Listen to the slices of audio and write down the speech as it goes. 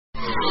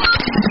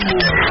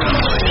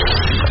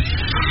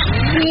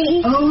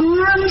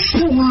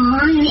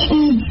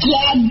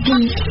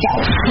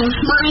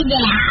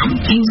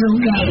dad is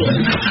Getty.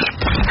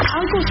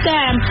 Uncle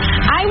Sam,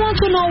 I want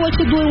to know what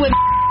you're doing with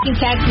in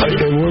Texas.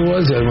 Okay, where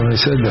was I when I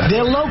said that?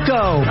 They're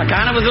loco. I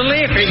kind of was a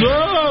leafy.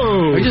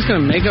 Whoa! We're just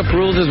going to make up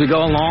rules as we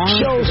go along?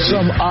 Show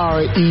some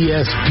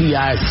RESPICT.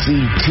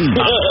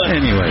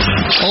 Anyway,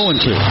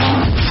 0-2.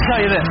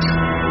 Tell you this.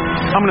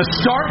 I'm going to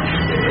start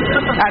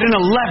at an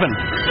 11.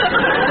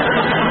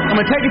 I'm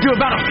going to take it to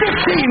about a 15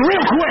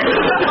 real quick.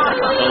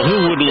 Who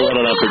wouldn't want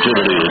an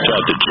opportunity to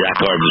talk to Jack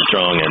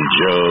Armstrong and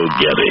Joe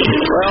Getty?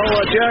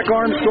 Well, Jack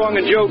Armstrong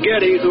and Joe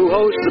Getty, who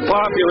host the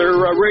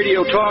popular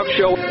radio talk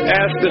show,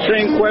 asked the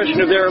same question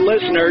of their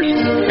listeners,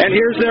 and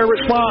here's their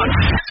response.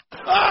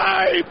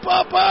 Hi,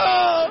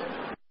 Papa!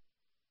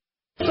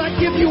 I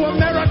give you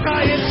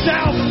America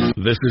itself.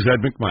 This is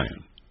Ed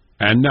McMahon.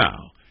 And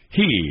now,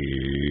 here's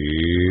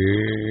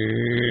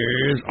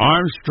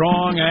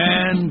Armstrong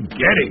and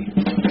Getty.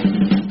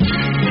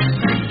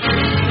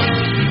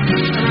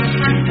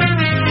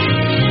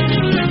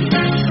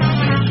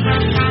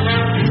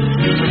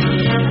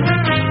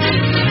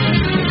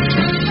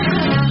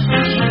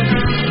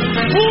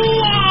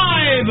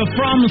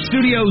 From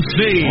Studio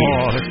C,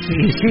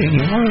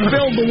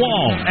 Build the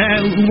Wall,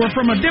 and we're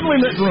from a dimly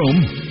lit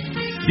room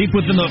deep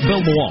within the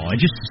Build the Wall.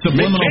 It's just a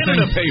subliminal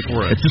thing. Pay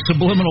for it. It's a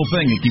subliminal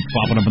thing that keeps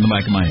popping up in the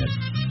back of my head.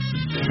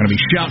 I'm going to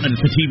be shouting it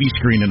at the TV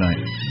screen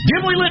tonight.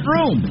 Dimly lit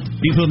room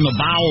deep within the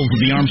bowels of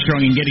the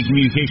Armstrong and Getty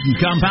Communications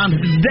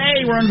compound.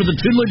 Today we're under the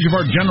tutelage of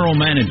our general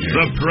manager,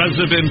 The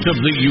President of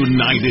the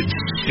United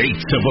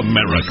States of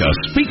America,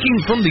 speaking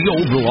from the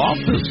Oval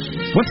Office.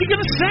 What's he going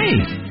to say?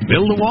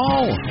 Build a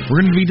wall.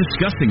 We're going to be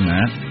discussing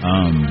that.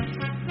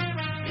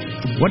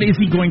 What is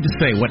he going to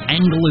say? What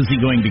angle is he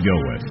going to go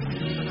with?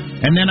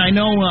 And then I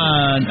know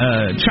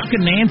Chuck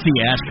and Nancy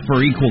asked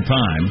for equal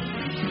time,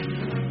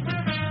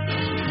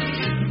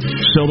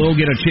 so they'll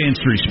get a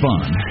chance to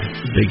respond.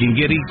 They can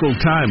get equal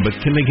time, but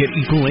can they get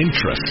equal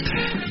interest?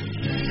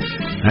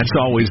 That's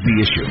always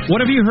the issue. What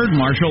have you heard,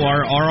 Marshall?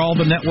 Are all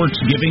the networks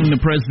giving the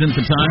president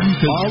the time?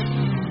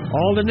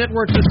 All the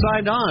networks are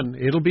signed on.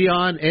 It'll be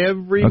on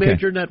every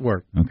major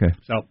network. Okay.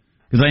 So,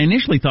 because I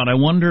initially thought, I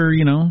wonder,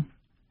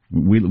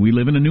 we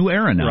live in a new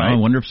era now. Right. I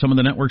wonder if some of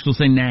the networks will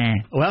say, nah.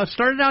 Well, it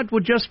started out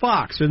with just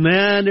Fox, and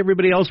then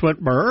everybody else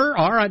went, brr,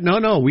 all right,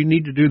 no, we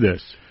need to do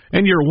this.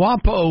 And your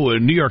WAPO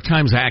and New York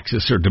Times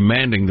Axis are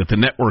demanding that the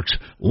networks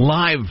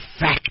live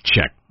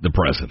fact-check the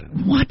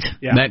president. What?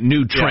 Yeah. That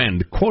new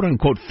trend,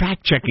 quote-unquote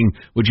fact-checking,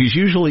 which is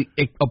usually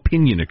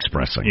opinion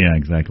expressing. Yeah,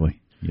 exactly.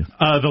 Yes.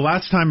 The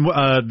last time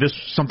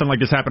something like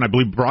this happened, I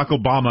believe Barack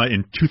Obama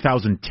in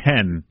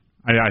 2010,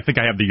 I think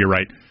I have the year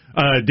right,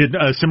 did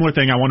a similar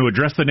thing. I want to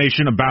address the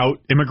nation about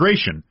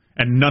immigration,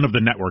 and none of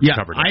the networks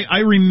covered it.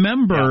 I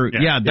remember,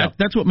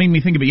 that's what made me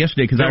think of it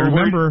yesterday, because I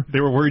remember... They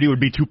were worried it would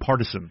be too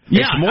partisan.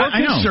 Yeah, it's more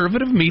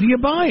conservative media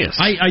bias.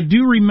 I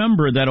do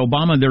remember that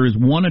Obama, there is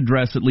one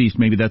address at least,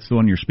 maybe that's the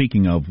one you're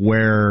speaking of,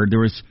 where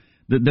there was...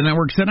 The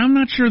network said, I'm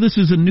not sure this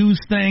is a news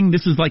thing,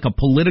 this is like a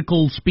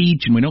political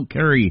speech, and we don't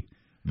carry...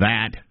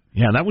 that.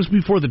 Yeah, that was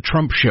before the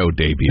Trump show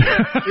debuted.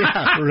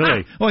 Yeah,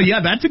 really. Well,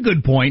 yeah, that's a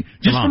good point.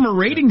 Just from a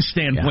ratings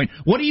standpoint,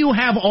 what do you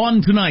have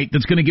on tonight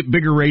that's going to get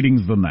bigger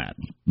ratings than that?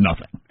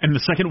 Nothing. And the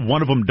second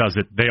one of them does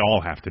it, they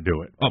all have to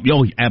do it. Oh,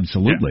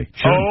 absolutely.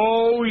 Yeah. Sure.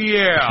 Oh,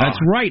 yeah. That's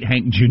right,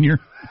 Hank Jr.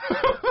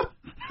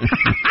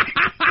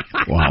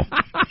 Wow.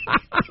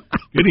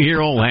 Good to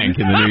hear old Hank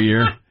in the new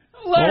year.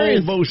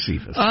 Hilarious. Old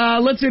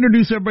Bocephus. Let's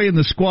introduce everybody in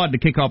the squad to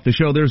kick off the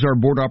show. There's our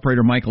board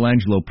operator,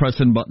 Michelangelo,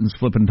 pressing buttons,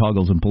 flipping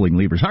toggles, and pulling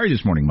levers. How are you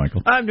this morning,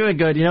 Michael? I'm doing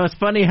good. It's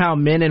funny how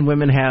men and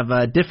women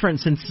have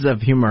different senses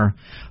of humor.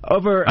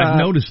 I've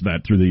noticed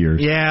that through the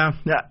years. Yeah.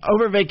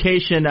 Over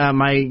vacation,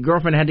 my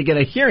girlfriend had to get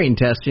a hearing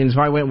test, and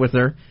so I went with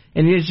her,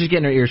 and she's just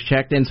getting her ears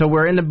checked. And so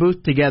we're in the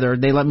booth together.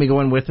 They let me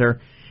go in with her.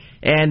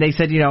 And they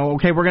said,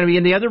 okay, we're going to be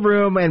in the other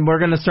room, and we're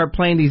going to start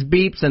playing these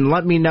beeps, and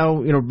let me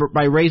know,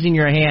 by raising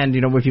your hand,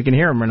 if you can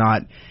hear them or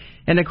not.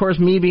 And, of course,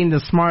 me being the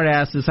smart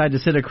ass decided to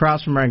sit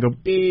across from her and go,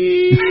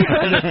 beep.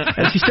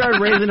 And she started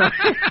raising her.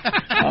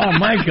 Oh,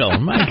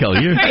 Michael,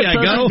 here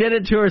you go. She did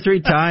it 2 or 3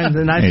 times,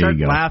 and I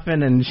started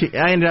laughing, and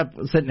I ended up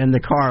sitting in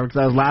the car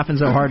because I was laughing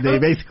so hard they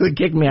basically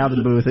kicked me out of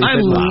the booth.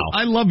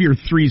 I love your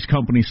Three's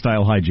Company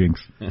style hijinks.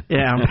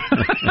 Yeah.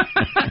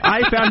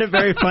 I found it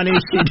very funny.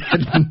 She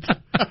didn't.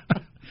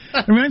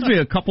 It reminds me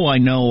of a couple I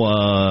know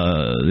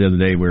the other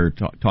day we were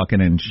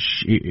talking, and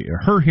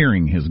her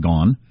hearing has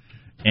gone.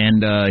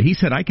 And he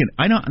said, I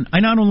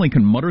not only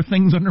can mutter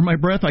things under my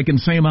breath, I can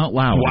say them out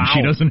loud. Wow. And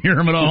she doesn't hear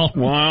them at all.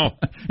 Wow.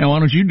 And why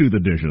don't you do the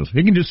dishes?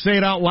 He can just say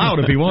it out loud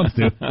if he wants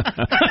to.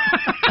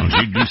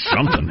 She'd do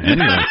something.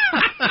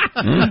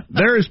 Anyway.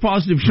 There is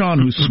Positive Sean,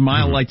 whose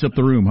smile lights up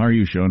the room. How are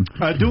you, Sean?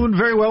 Doing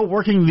very well,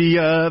 working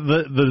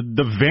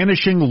the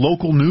vanishing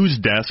local news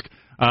desk.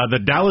 The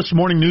Dallas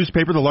Morning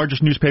Newspaper, the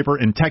largest newspaper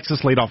in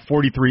Texas, laid off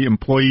 43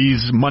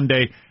 employees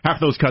Monday. Half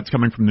those cuts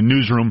coming from the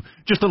newsroom.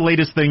 Just the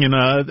latest thing,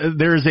 and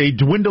there is a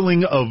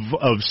dwindling of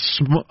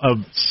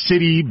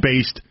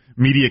city-based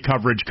media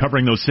coverage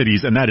covering those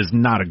cities, and that is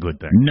not a good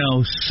thing.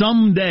 No,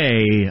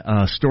 someday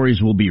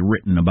stories will be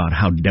written about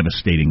how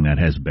devastating that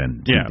has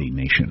been to the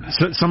nation.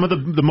 So, some of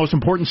the most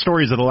important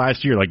stories of the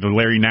last year, like the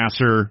Larry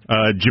Nassar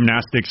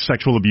gymnastics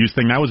sexual abuse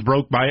thing, that was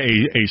broke by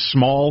a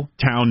small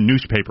town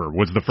newspaper,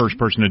 was the first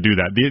person to do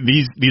that.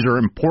 These are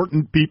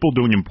important people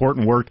doing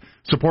important work.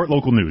 Support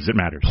local news. It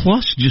matters.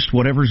 Plus just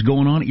whatever's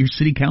going on at your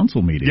city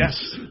council meetings.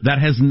 Yes. That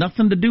has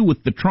nothing to do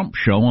with the Trump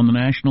show on the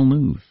national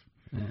news.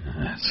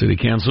 City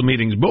council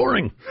meetings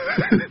boring.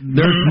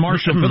 There's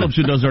Marshall Phillips,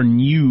 who does our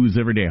news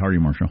every day. How are you,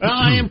 Marshall?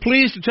 I am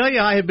pleased to tell you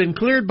I have been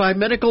cleared by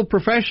medical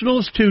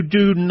professionals to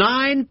do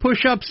 9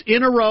 push-ups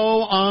in a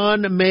row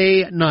on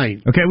May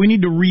 9th. Okay, we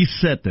need to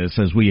reset this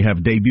as we have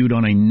debuted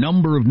on a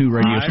number of new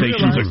radio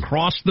stations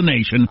across the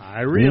nation.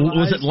 I realize.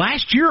 Was it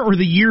last year or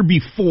the year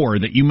before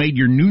that you made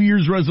your New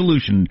Year's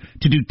resolution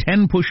to do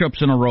 10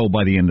 push-ups in a row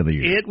by the end of the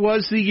year? It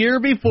was the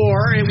year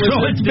before.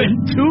 It's been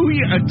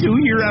a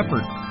 2-year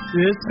effort.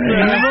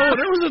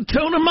 There was a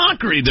tone of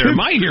mockery there.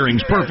 My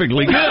hearing's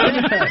perfectly good.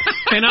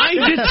 And I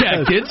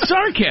detected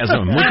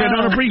sarcasm, which I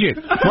don't appreciate.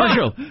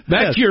 Marshall,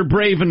 that's your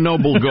brave and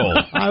noble goal.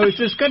 I was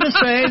just going to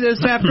say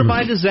this after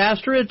my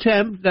disaster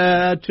attempt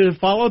to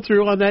follow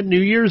through on that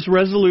New Year's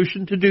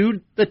resolution to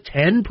do the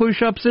 10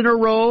 push-ups in a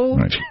row.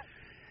 Right.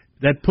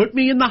 That put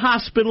me in the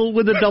hospital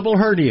with a double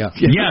hernia.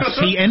 Yes,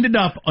 he ended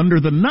up under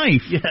the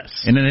knife.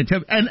 Yes. In an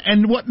attempt.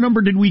 And what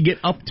number did we get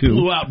up to?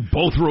 Blew out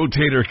both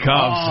rotator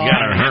cuffs,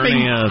 got a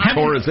hernia,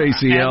 tore his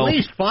ACL. At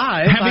least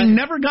 5. Having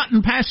never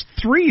gotten past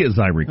 3, as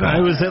I recall.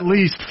 It was at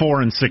least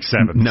 4 and 6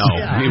 7. No,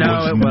 it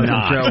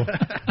wasn't,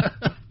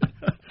 Joe.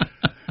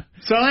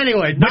 So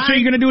anyway, So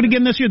you're going to do it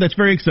again this year? That's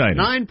very exciting.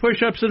 9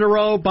 push-ups in a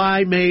row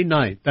by May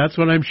 9th. That's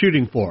what I'm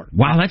shooting for.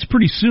 Wow, that's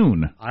pretty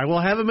soon. I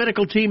will have a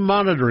medical team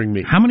monitoring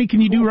me. How many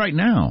can you do right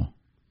now?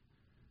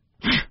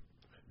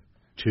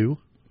 2.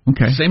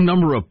 Okay. Same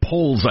number of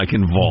poles I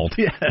can vault.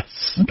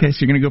 Yes. Okay, so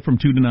you're going to go from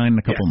 2 to 9 in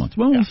a couple of months.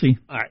 Well, we'll see.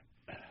 All right.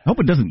 I hope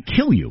it doesn't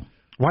kill you.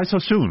 Why so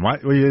soon?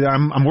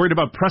 I'm worried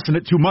about pressing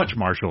it too much,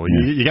 Marshall.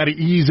 You got to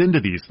ease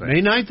into these things.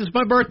 May 9th is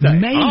my birthday.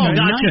 May 9th.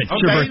 Gotcha. It's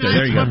your birthday.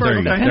 There you go.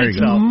 There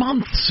you go.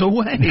 Months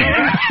away.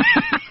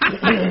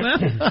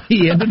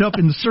 He ended up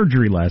in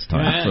surgery last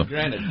time.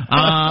 Granted.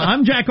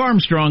 I'm Jack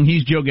Armstrong.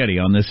 He's Joe Getty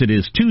on this. It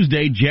is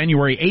Tuesday,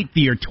 January 8th,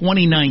 the year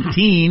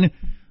 2019.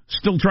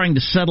 Still trying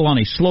to settle on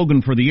a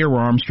slogan for the year. We're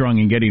Armstrong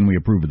and Getty, and we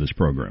approve of this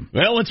program.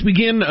 Well, let's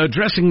begin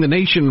addressing the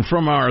nation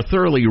from our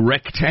thoroughly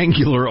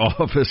rectangular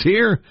office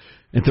here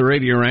at the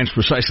Radio Ranch,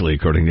 precisely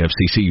according to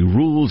FCC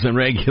rules and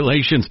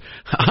regulations.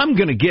 I'm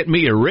going to get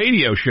me a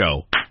radio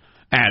show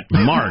at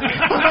Mark.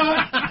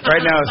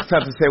 Right now, it's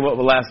tough to say what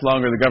will last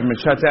longer, the government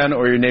shutdown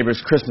or your neighbor's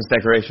Christmas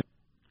decoration.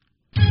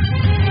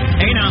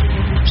 Hey, now,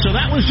 so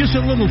that was just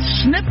a little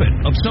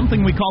snippet of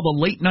something we call the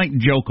late night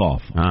joke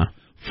off.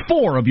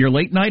 4 of your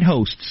late night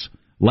hosts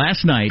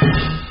last night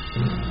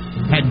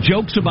had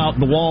jokes about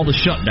the wall, the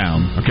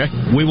shutdown. Okay.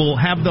 We will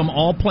have them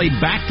all played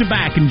back to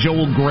back, and Joe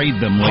will grade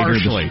them later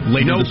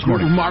this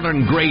morning.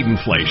 Modern grade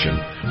inflation.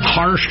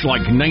 Harsh,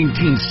 like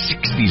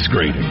 1960s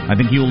grading. I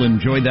think you'll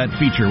enjoy that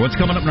feature. What's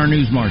coming up in our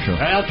news, Marshall?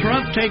 Well,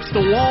 Trump takes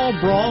the wall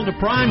brawl to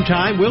prime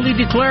time. Will he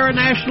declare a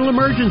national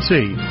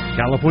emergency?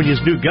 California's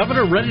new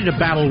governor ready to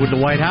battle with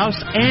the White House,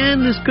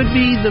 and this could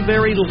be the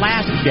very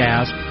last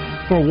gasp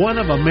for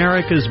one of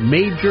America's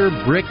major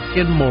brick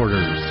and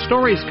mortars.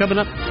 Stories coming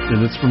up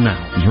minutes from now.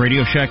 Is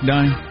Radio Shack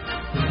dying?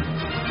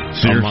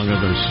 Sears, among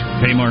others.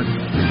 Kmart.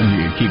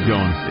 Keep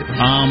going.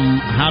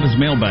 How does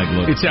Mailbag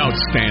look? It's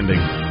outstanding.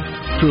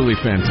 Truly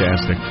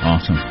fantastic.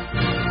 Awesome.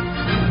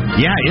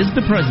 Yeah, is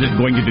the president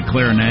going to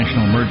declare a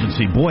national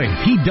emergency? Boy,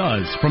 if he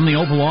does, from the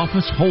Oval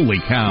Office, holy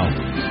cow.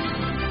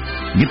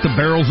 Get the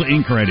barrels of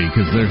ink ready,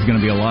 because there's going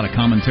to be a lot of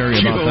commentary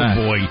about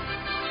that. Oh, boy.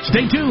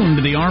 Stay tuned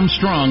to the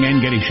Armstrong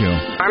and Getty Show.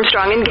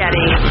 Armstrong and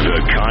Getty. The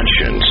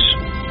conscience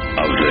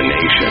of the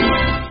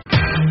nation.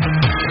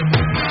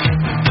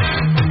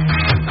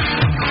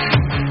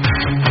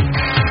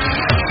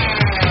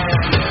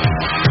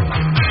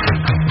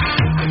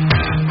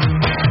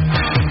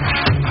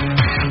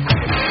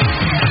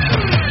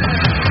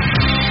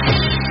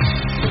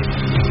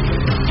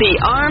 The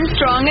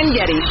Armstrong and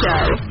Getty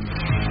Show.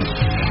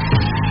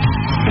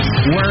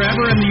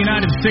 Wherever in the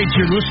United States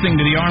you're listening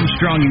to the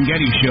Armstrong and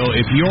Getty Show,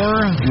 if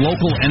your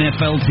local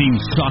NFL team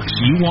sucks,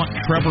 you want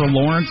Trevor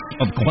Lawrence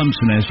of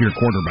Clemson as your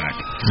quarterback.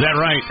 Is that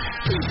right?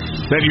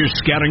 Is that your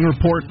scouting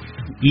report?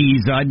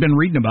 I'd been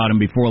reading about him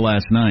before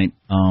last night.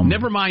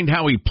 Never mind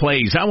how he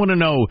plays. I want to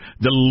know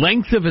the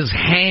length of his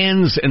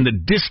hands and the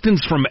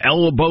distance from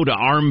elbow to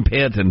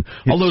armpit and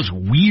all those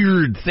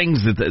weird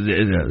things that the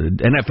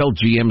NFL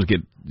GMs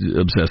get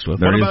obsessed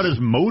with. What about his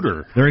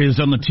motor? There he is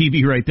on the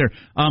TV right there.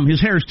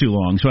 His hair's too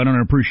long, so I don't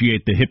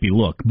appreciate the hippie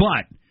look.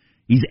 But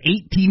he's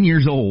 18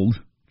 years old,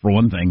 for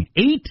one thing.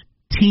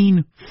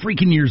 18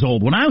 freaking years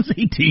old. When I was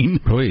 18,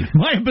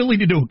 my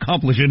ability to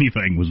accomplish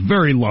anything was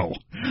very low.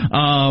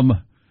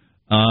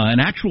 An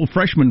actual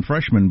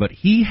freshman, but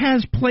he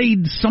has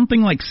played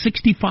something like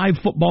 65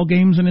 football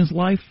games in his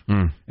life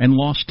and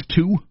lost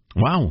 2.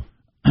 Wow.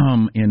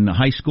 in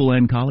high school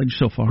and college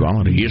so far.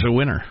 Quality. He's a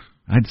winner,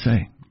 I'd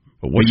say.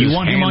 But what you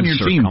want him on your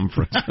team?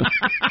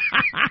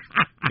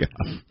 Yeah.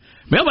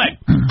 Mailbag.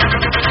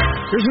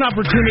 Here's an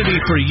opportunity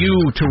for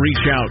you to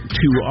reach out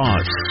to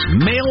us.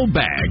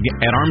 Mailbag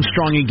at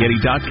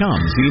ArmstrongandGetty.com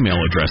is the email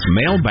address.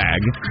 Mailbag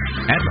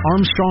at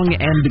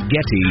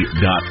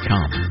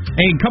ArmstrongandGetty.com.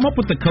 Hey, come up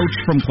with the coach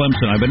from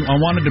Clemson. I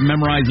wanted to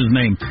memorize his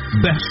name.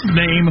 Best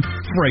name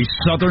for a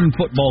Southern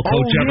football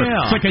coach ever.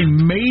 Yeah. It's like a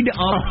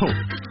made-up...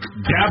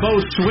 Dabo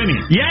Swinney.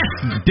 Yes,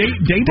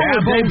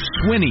 Dabo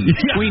Swinney.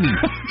 Yeah. Sweeney.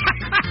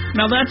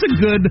 Now that's a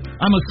good,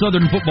 I'm a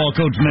Southern football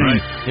coach name.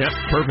 Right. Yep,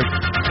 perfect.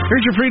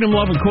 Here's your freedom,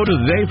 love, and quote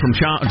of the day from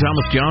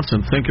Thomas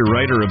Johnson, thinker,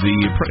 writer of the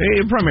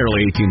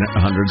primarily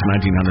 1800s,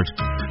 1900s.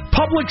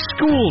 Public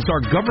schools are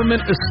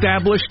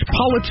government-established,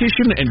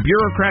 politician- and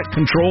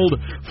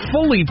bureaucrat-controlled,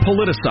 fully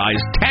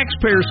politicized,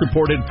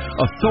 taxpayer-supported,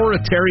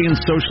 authoritarian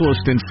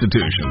socialist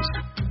institutions.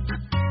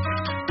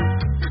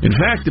 In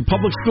fact, the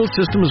public school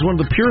system is one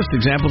of the purest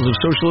examples of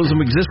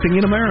socialism existing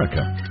in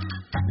America.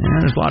 Yeah,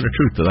 there's a lot of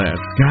truth to that.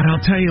 God,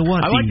 I'll tell you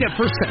what. I like that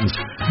first sentence.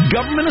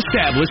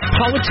 Government-established,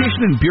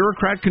 politician- and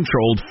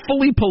bureaucrat-controlled,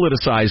 fully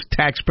politicized,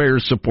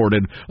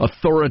 taxpayer-supported,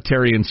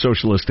 authoritarian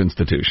socialist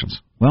institutions.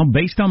 Well,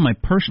 based on my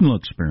personal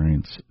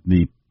experience,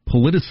 the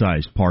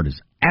politicized part is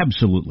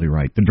absolutely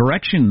right. The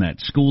direction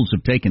that schools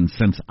have taken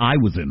since I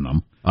was in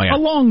them, a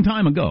long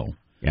time ago,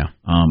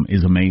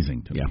 is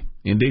amazing to me. Yeah,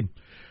 indeed.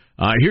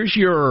 Here's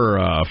your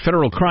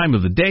federal crime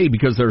of the day,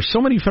 because there are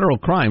so many federal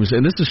crimes,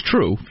 and this is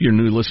true if you're a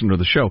new listener to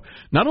the show.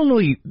 Not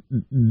only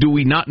do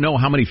we not know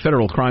how many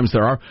federal crimes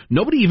there are,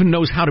 nobody even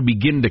knows how to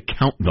begin to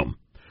count them.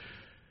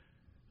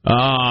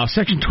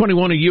 Section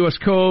 21 of U.S.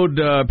 Code,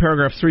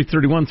 paragraph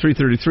 331,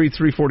 333,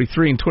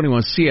 343, and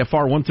 21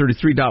 CFR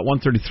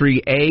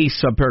 133.133A,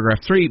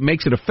 subparagraph 3,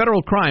 makes it a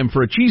federal crime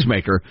for a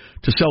cheesemaker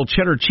to sell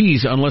cheddar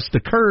cheese unless the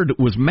curd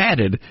was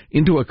matted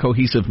into a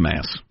cohesive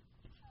mass.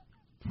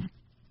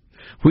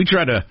 We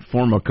try to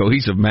form a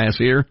cohesive mass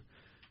here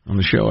on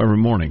the show every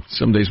morning,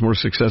 some days more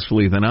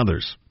successfully than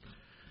others.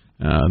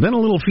 Then a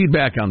little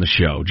feedback on the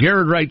show.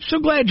 Jared writes, so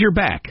glad you're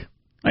back.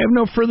 I have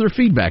no further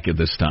feedback at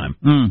this time.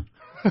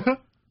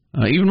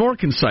 Even more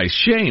concise.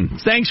 Shane,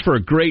 thanks for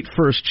a great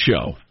first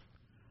show.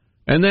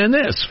 And then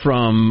this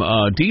from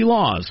D.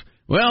 Laws.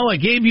 Well, I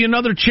gave you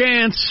another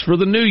chance for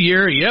the new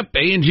year. Yep,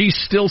 A&G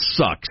still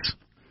sucks.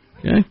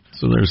 Okay,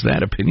 so there's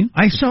that opinion.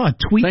 I saw a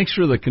tweet. Thanks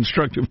for the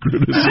constructive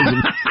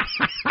criticism.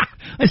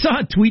 I saw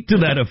a tweet to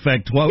that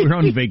effect while we were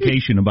on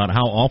vacation about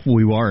how awful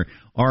we are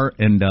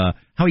and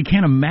how he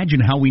can't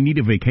imagine how we need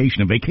a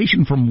vacation. A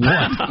vacation from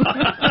what?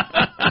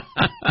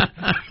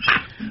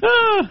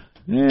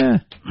 Yeah,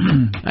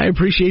 I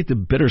appreciate the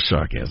bitter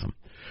sarcasm.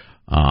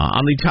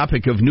 On the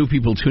topic of new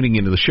people tuning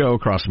into the show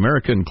across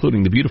America,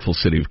 including the beautiful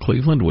city of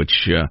Cleveland,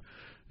 which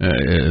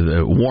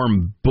the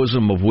warm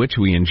bosom of which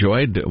we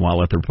enjoyed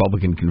while at the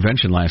Republican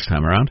convention last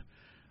time around.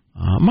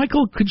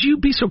 Michael, could you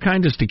be so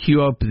kind as to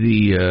cue up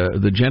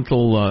the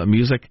gentle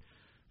music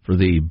for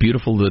the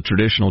beautiful, the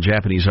traditional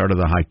Japanese art of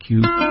the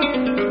haiku?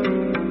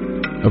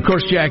 Of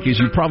course, Jack, as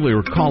you probably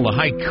recall, the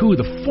haiku,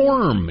 the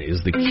form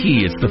is the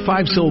key. It's the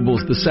 5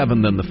 syllables, the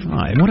 7, then the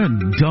 5. What a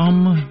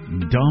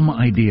dumb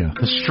idea.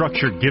 The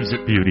structure gives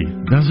it beauty.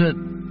 Does it?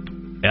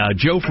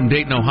 Joe from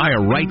Dayton,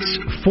 Ohio, writes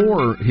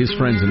for his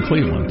friends in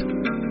Cleveland.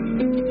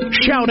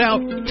 Shout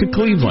out to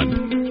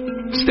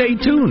Cleveland. Stay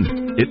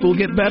tuned. It will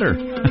get better.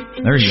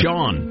 There you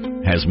Sean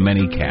has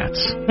many cats.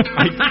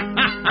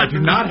 I do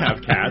not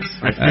have cats.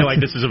 I feel like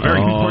this is a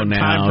very important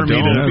time for me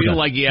to don't feel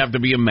like you have to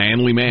be a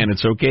manly man.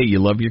 It's okay. You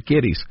love your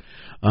kitties.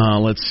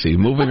 Let's see.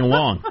 Moving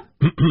along.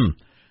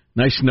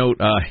 Nice note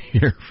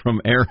here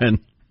from Aaron.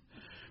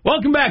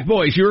 Welcome back,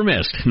 boys. You were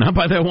missed. Not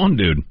by that one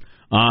dude.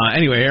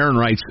 Anyway, Aaron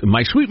writes,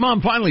 my sweet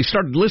mom finally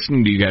started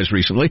listening to you guys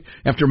recently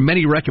after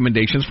many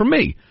recommendations from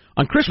me.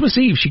 On Christmas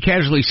Eve, she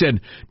casually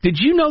said, did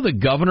you know the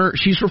governor,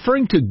 she's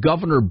referring to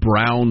Governor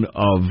Brown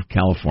of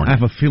California. I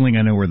have a feeling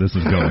I know where this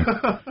is going.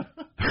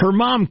 Her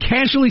mom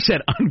casually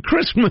said on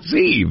Christmas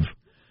Eve,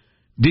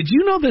 did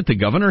you know that the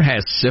governor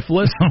has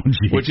syphilis,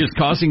 which is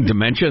causing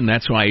dementia, and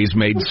that's why he's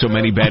made so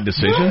many bad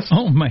decisions?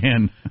 Oh,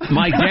 man.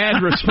 My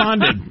dad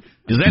responded,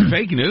 is that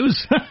fake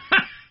news?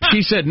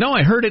 She said, no,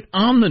 I heard it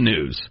on the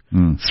news.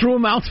 Through a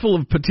mouthful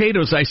of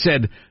potatoes, I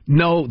said,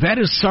 no, that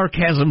is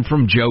sarcasm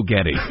from Joe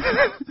Getty.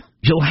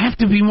 You'll have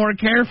to be more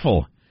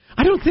careful.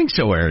 I don't think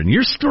so, Aaron.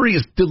 Your story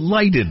has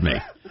delighted me.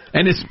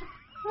 And it's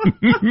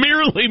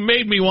merely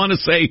made me want to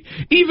say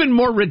even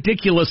more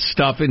ridiculous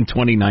stuff in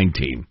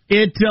 2019.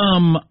 It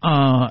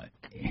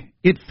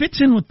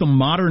fits in with the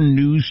modern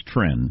news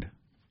trend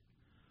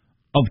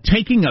of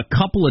taking a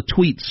couple of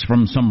tweets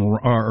from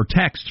or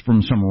texts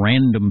from some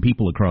random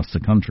people across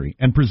the country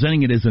and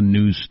presenting it as a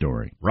news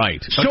story.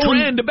 Right. A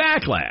trend, a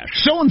backlash.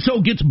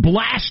 So-and-so gets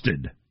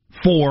blasted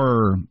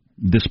for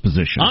this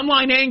position.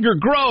 Online anger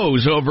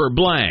grows over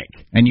blank.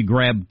 And you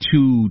grab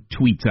 2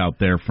 tweets out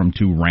there from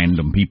 2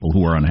 random people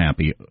who are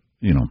unhappy,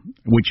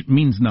 which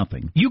means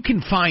nothing. You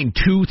can find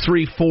 2,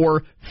 3,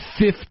 4,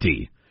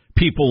 50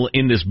 people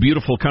in this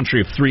beautiful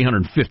country of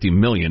 350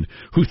 million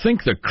who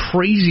think the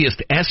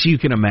craziest S you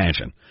can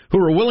imagine, who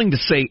are willing to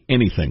say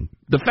anything.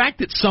 The fact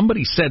that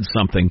somebody said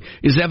something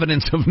is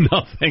evidence of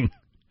nothing.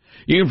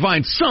 You can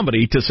find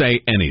somebody to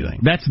say anything.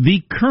 That's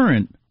the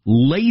current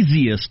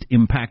laziest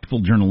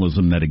impactful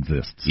journalism that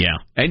exists. Yeah.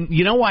 And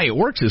you know why it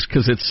works is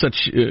because it's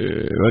such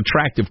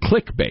attractive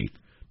clickbait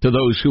to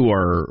those who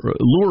are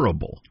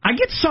lurable. I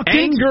get sucked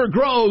Anger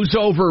grows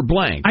over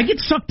blank. I get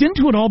sucked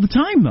into it all the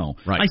time, though.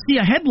 Right. I see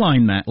a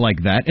headline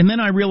like that, and then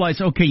I realize,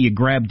 okay, you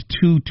grabbed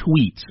 2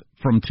 tweets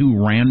from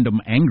 2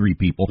 random angry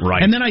people.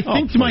 Right. And then I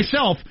think to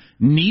myself,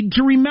 need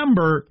to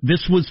remember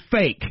this was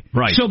fake.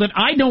 Right. So that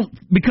I don't,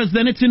 because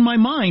then it's in my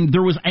mind,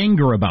 there was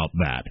anger about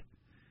that.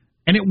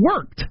 And it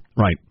worked.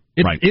 Right.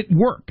 It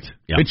worked.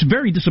 Yep. It's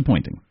very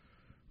disappointing.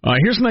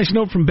 Here's a nice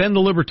note from Ben the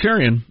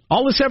Libertarian.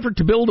 All this effort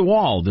to build a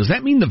wall, does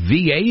that mean the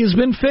VA has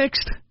been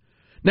fixed?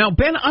 Now,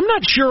 Ben, I'm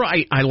not sure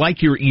I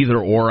like your either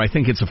or. I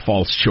think it's a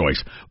false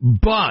choice.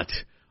 But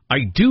I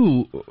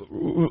do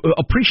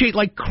appreciate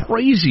like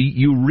crazy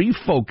you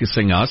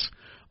refocusing us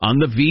on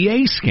the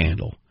VA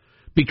scandal.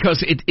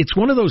 Because it's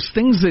one of those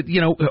things that,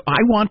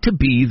 I want to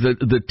be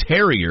the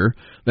terrier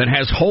that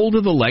has hold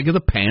of the leg of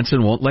the pants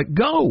and won't let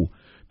go.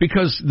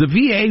 Because the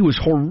VA was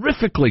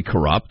horrifically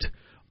corrupt,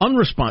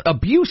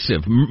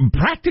 abusive,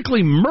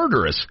 practically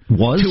murderous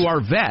to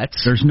our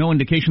vets. There's no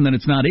indication that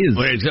it's not is.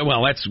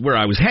 Well, that's where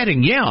I was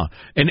heading, yeah.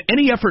 And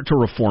any effort to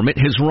reform it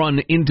has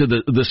run into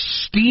the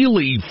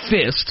steely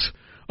fists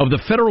of the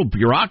federal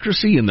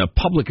bureaucracy and the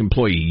public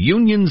employee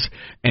unions,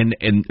 and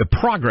the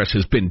progress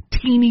has been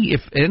teeny,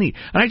 if any.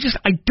 And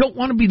I don't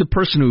want to be the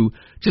person who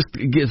just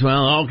gives,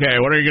 well, okay,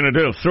 what are you going to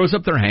do? Throws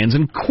up their hands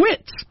and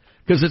quits,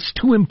 because it's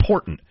too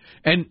important.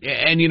 And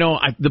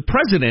the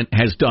president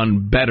has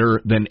done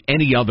better than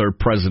any other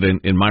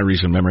president in my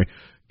recent memory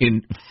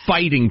in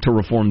fighting to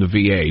reform the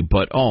VA.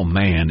 But, oh,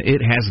 man,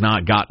 it has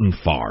not gotten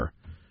far.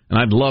 And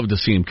I'd love to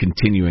see him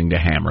continuing to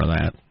hammer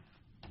that.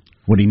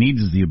 What he needs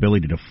is the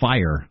ability to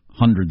fire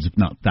hundreds, if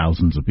not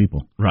thousands, of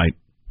people. Right.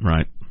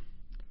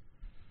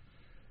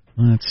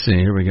 Let's see,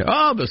 here we go.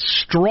 Oh, the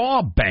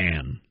straw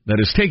ban that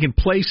has taken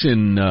place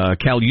in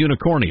Cal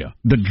Unicornia.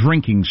 The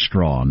drinking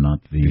straw,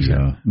 not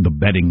the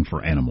bedding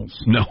for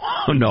animals. No.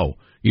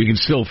 You can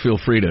still feel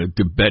free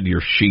to bed your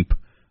sheep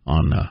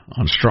on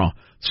straw.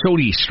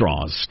 Sody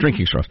straws,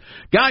 drinking straws.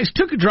 Guys,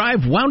 took a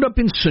drive, wound up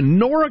in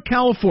Sonora,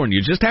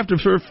 California, just after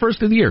the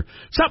first of the year.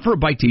 Stopped for a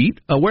bite to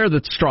eat. Aware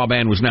that the straw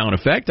ban was now in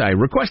effect, I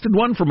requested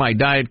one for my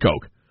Diet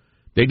Coke.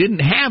 They didn't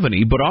have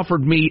any, but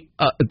offered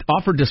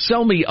to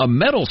sell me a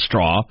metal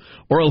straw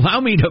or allow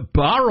me to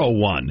borrow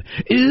one.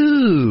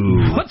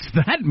 Ew. What's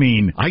that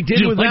mean? I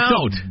did without.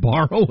 Like to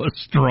borrow a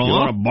straw? You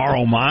want to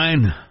borrow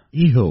mine?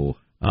 Ew.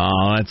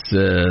 Oh,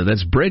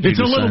 that's Bridget. It's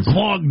a little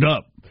clogged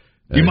up.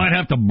 You might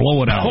have to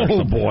blow it out.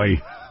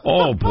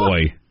 Oh,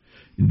 boy.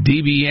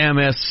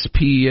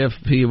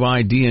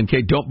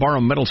 DBMSPFPYDNK. Don't borrow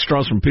metal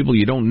straws from people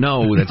you don't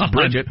know. That's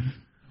Bridget.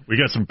 We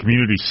got some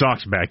community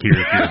socks back here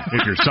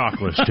if you're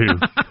sockless, too.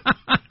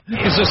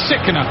 It's a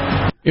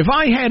sickener. If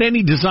I had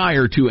any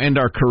desire to end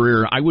our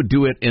career, I would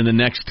do it in the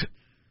next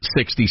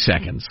 60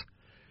 seconds.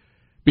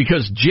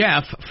 Because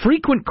Jeff,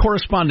 frequent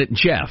correspondent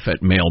Jeff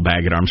at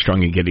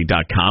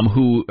mailbag@armstrongandgetty.com,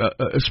 who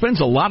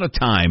spends a lot of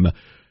time,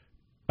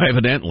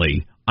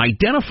 evidently,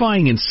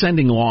 identifying and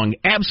sending along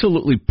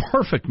absolutely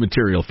perfect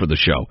material for the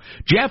show.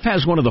 Jeff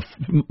has one of the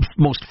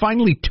most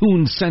finely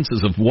tuned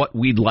senses of what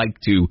we'd like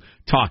to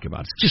talk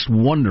about. It's just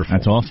wonderful.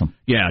 That's awesome.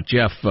 Yeah,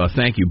 Jeff,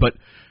 thank you. But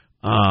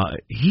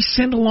he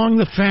sent along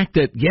the fact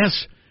that,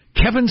 yes,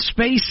 Kevin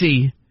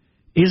Spacey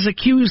is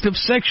accused of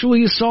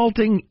sexually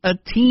assaulting a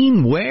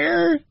teen.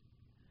 Where?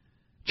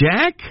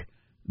 Jack,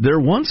 there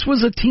once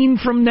was a teen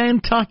from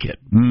Nantucket.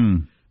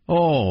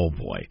 Oh,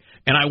 boy.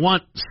 And I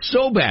want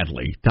so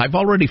badly, I've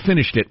already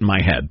finished it in my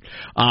head,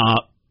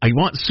 I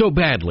want so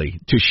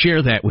badly to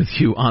share that with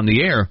you on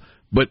the air,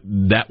 but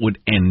that would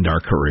end our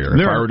career.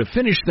 If I were to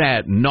finish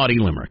that naughty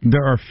limerick.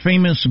 There are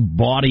famous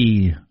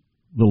bawdy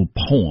little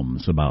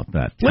poems about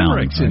that town.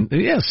 Limericks. Right?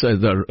 Yes,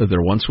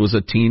 there once was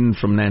a teen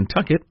from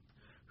Nantucket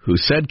who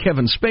said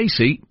Kevin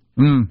Spacey,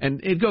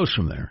 and it goes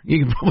from there.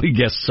 You can probably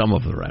guess some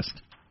of the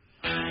rest.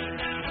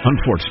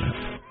 Unfortunate.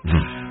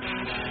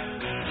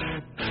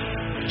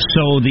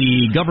 So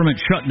the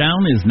government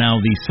shutdown is now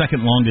the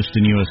second longest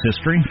in U.S.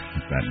 history,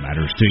 if that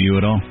matters to you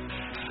at all.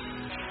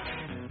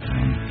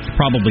 It's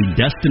probably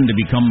destined to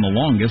become the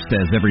longest,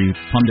 as every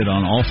pundit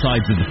on all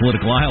sides of the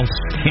political aisle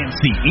can't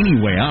see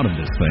any way out of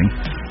this thing.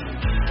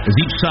 As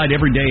each side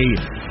every day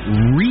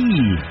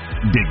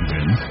digs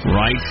in.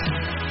 Right.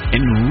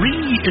 And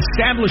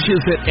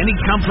re-establishes that any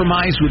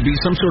compromise would be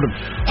some sort of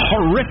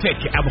horrific,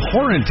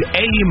 abhorrent,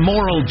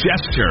 amoral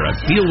gesture, a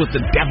deal with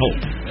the devil.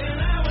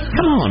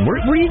 Come on, where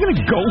are you going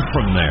to go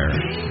from there?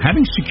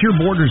 Having secure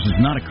borders is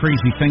not a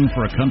crazy thing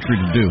for a country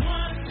to do.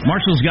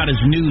 Marshall's got his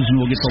news, and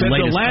we'll get the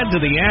latest. Said the lad to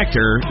the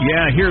actor,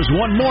 yeah, here's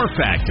one more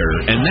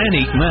factor. And then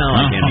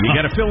again, you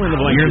got to fill in the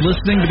blanks. You're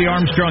listening to the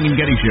Armstrong and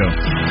Getty Show.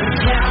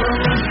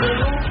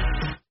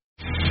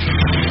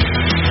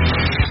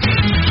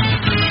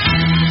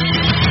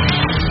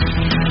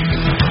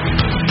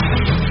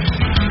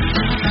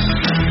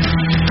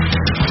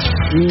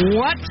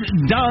 What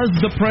does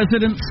the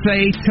president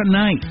say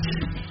tonight?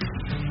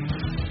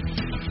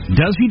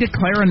 Does he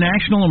declare a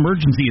national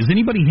emergency? Is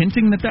anybody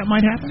hinting that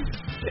might happen?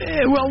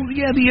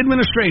 The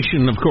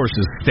administration, of course,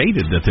 has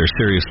stated that they're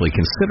seriously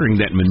considering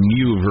that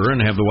maneuver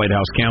and have the White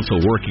House counsel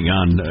working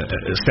on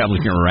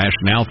establishing a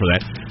rationale for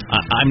that.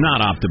 I'm not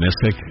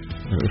optimistic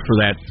for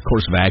that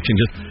course of action.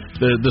 Just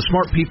the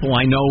smart people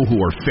I know who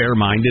are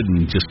fair-minded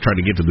and just try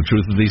to get to the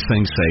truth of these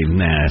things say,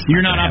 nah.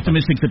 You're not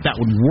optimistic that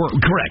would work?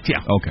 Correct,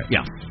 yeah. Okay.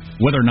 Yeah.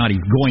 Whether or not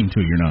he's going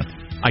to, you're not.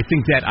 I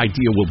think that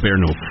idea will bear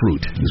no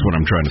fruit, is what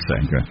I'm trying to say.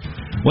 Okay.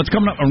 What's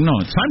coming up? Oh, no,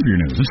 it's time for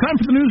your news. It's time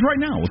for the news right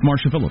now with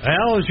Marcia Phillips.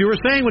 Well, as you were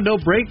saying, with no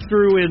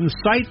breakthrough in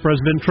sight,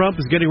 President Trump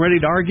is getting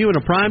ready to argue in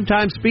a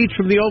primetime speech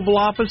from the Oval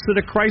Office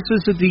that a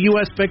crisis at the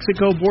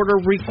U.S.-Mexico border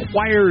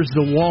requires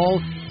the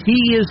wall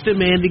he is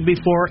demanding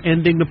before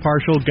ending the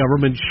partial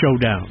government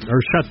shutdown.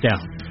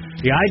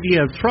 The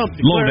idea of Trump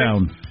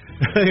declaring...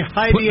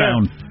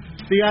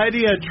 The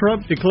idea of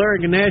Trump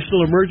declaring a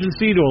national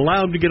emergency to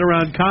allow him to get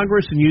around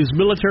Congress and use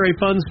military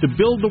funds to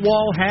build the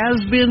wall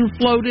has been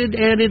floated,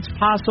 and it's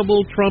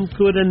possible Trump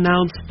could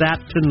announce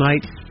that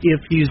tonight if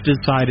he's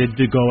decided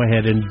to go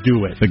ahead and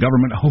do it. The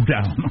government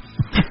hoedown.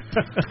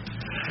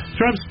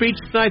 Trump's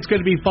speech tonight's going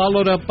to be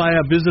followed up by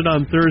a visit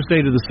on Thursday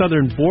to the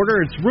southern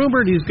border. It's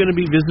rumored he's going to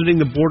be visiting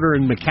the border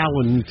in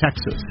McAllen,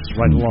 Texas,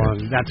 right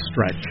along that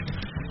stretch.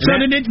 So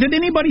did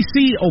anybody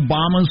see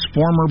Obama's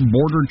former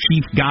border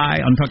chief guy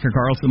on Tucker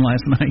Carlson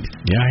last night?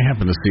 Yeah, I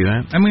happened to see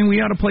that. I mean,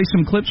 we ought to play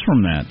some clips from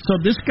that. So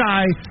this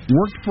guy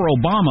worked for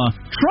Obama.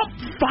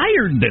 Trump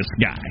fired this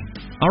guy.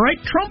 All right?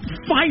 Trump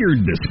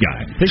fired this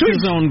guy. Picked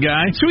his own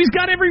guy. So he's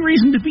got every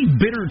reason to be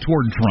bitter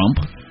toward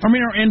Trump. I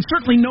mean, and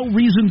certainly no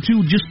reason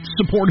to just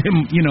support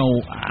him,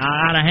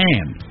 out of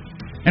hand.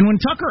 And when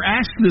Tucker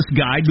asked this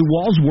guy, do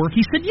walls work?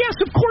 He said, yes,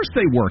 of course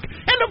they work.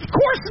 And of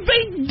course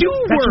they do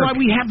work. That's why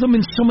we have them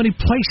in so many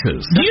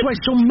places. That's why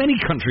so many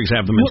countries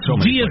have them in so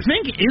many places. Do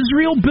you think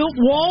Israel built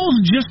walls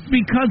just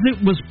because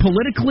it was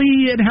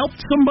politically, it helped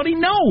somebody?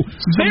 No.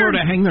 Somewhere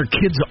to hang their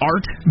kids'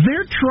 art?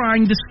 They're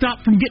trying to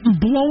stop from getting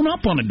blown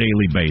up on a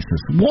daily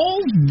basis.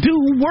 Walls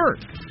do work.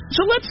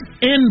 So let's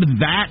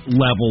end that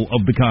level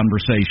of the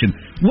conversation.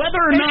 Whether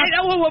or not...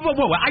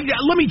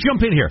 Let me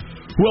jump in here.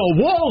 Well,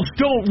 walls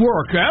don't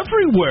work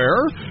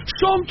everywhere.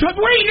 Sometimes...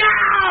 Wait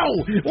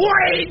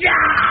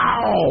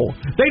now!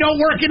 They don't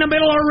work in the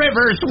middle of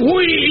rivers.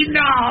 We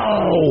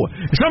know!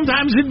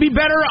 Sometimes it'd be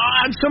better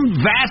on some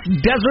vast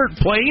desert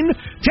plain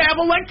to have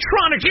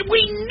electronics.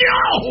 We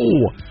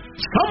know!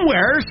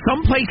 Somewhere,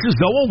 some places,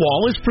 though, a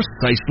wall is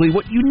precisely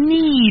what you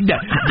need.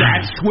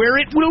 That's where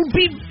it will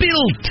be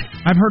built.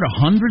 I've heard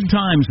 100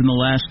 times in the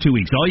last 2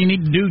 weeks. All you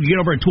need to do to get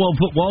over a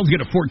 12-foot wall is get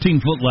a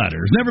 14-foot ladder.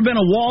 There's never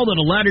been a wall that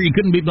a ladder you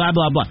couldn't be blah,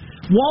 blah, blah.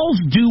 Walls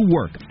do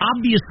work.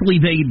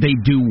 Obviously, they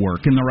do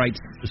work in the right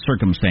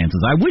circumstances.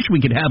 I wish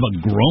we could have a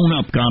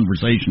grown-up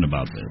conversation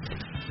about this.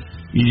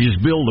 You just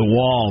build a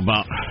wall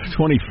about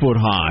 20 foot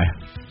high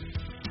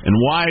and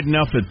wide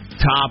enough at the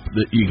top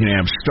that you can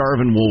have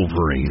starving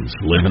wolverines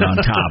living on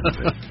top of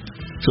it.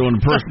 So when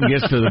a person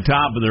gets to the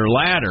top of their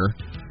ladder,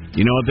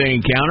 you know what they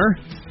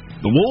encounter?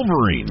 The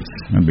wolverines.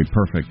 That'd be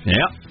perfect.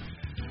 Yep.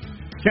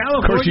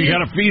 Of course, you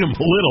got to feed them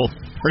a little,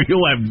 or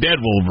you'll have dead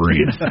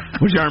wolverines,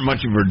 which aren't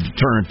much of a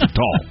deterrent at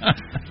all.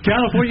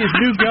 California's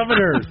new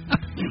governor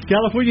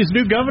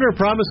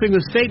promising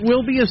the state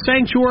will be a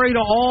sanctuary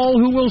to all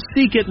who will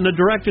seek it in a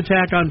direct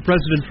attack on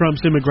President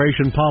Trump's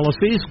immigration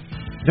policies.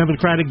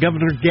 Democratic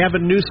Governor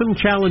Gavin Newsom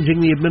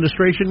challenging the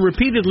administration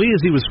repeatedly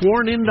as he was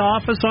sworn into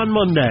office on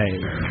Monday.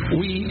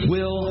 We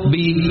will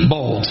be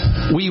bold.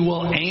 We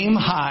will aim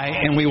high,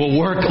 and we will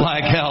work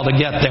like hell to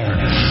get there.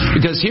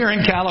 Because here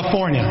in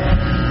California,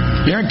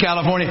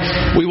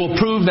 we will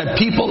prove that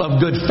people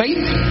of good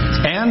faith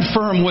and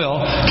firm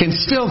will can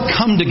still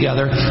come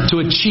together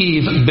to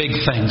achieve big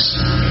things.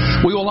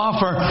 We will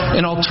offer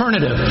an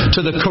alternative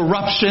to the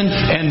corruption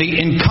and the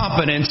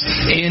incompetence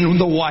in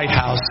the White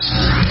House.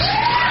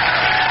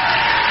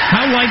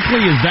 How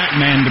likely is that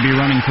man to be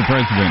running for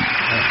president?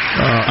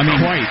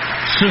 Quite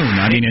soon.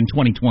 In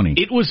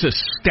 2020. It was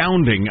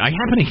astounding. I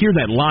happened to hear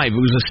that live. It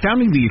was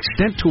astounding the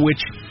extent to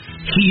which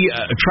he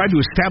tried to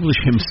establish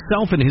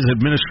himself and his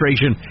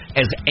administration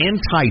as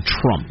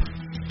anti-Trump.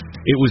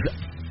 It was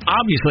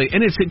obviously,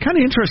 and it's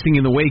kind of interesting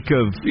in the wake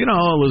of,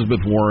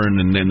 Elizabeth Warren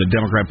and the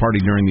Democrat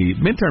Party during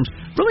the midterms,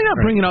 really not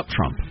bringing up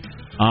Trump.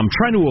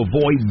 Trying to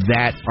avoid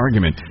that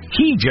argument.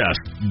 He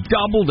just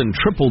doubled and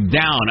tripled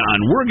down on,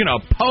 we're going to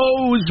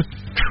oppose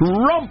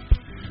Trump.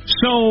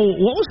 So,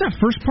 what was that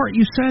first part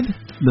you said?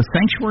 The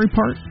sanctuary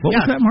part? What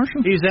was that,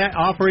 Marshall? He's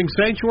offering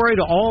sanctuary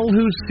to all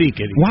who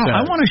seek it. Wow,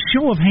 I want a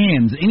show of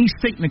hands, any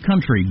state in the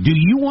country. Do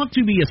you want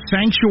to be a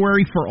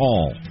sanctuary for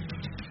all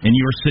in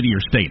your city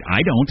or state? I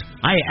don't.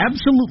 I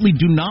absolutely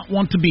do not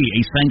want to be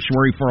a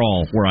sanctuary for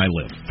all where I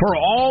live. For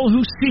all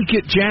who seek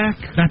it, Jack.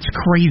 That's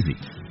crazy.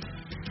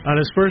 On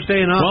his first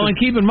day in office. Well, and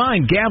keep in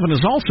mind, Gavin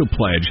has also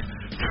pledged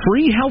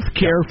free health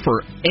care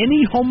for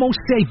any Homo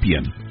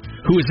sapien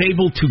who is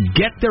able to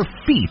get their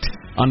feet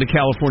onto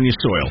California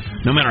soil,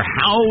 no matter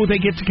how they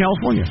get to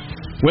California.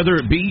 Whether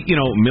it be,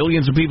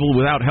 millions of people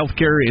without health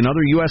care in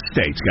other U.S.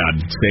 states,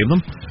 God save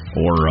them,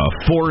 or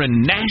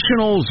foreign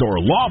nationals,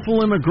 or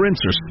lawful immigrants,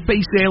 or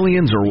space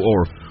aliens, or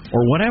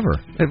whatever.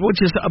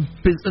 Which is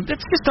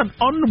that's just an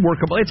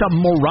unworkable, it's a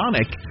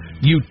moronic,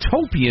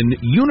 utopian,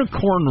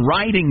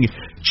 unicorn-riding,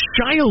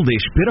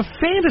 childish bit of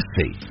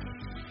fantasy.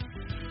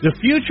 The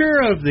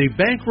future of the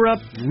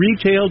bankrupt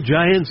retail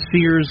giant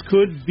Sears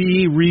could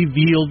be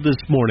revealed this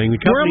morning.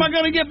 Where am I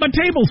going to get my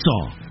table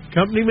saw?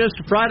 Company missed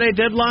a Friday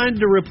deadline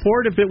to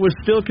report if it was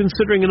still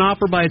considering an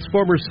offer by its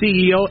former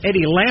CEO,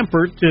 Eddie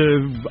Lampert,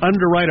 to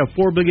underwrite a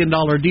 $4 billion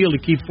deal to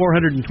keep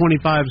 425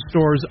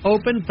 stores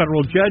open.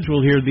 Federal judge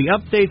will hear the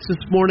updates this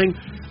morning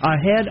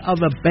ahead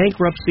of a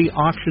bankruptcy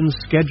auction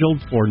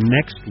scheduled for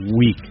next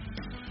week.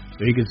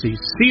 So you can see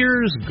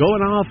Sears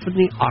going off in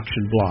the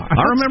auction block.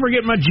 I remember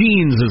getting my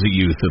jeans as a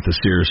youth at the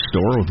Sears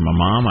store with my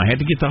mom. I had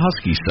to get the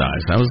husky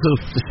size. I was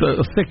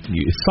a thick,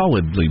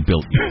 solidly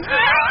built youth.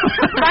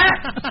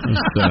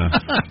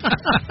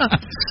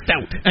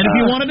 Stout. And if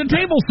you wanted a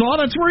table saw,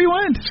 that's where you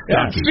went.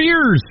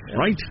 Sears.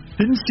 Right?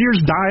 Didn't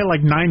Sears die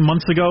like 9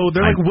 months ago?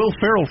 They're like Will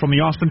Ferrell from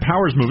the Austin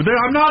Powers movie.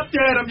 I'm not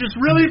dead. I'm just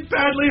really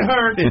badly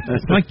hurt.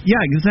 Yeah,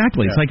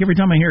 exactly. It's like every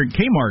time I hear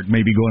Kmart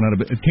may be going out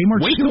of it.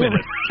 Kmart. Wait a minute.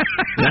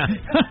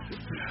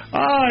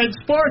 In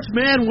sports,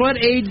 man, what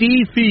a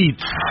defeat.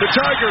 The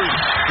Tigers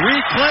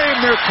reclaim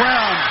their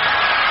crown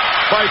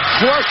by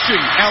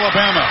crushing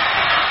Alabama.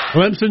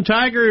 Clemson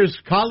Tigers,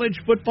 college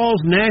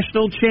football's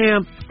national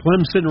champ.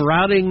 Clemson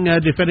routing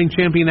defending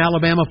champion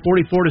Alabama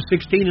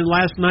 44-16 in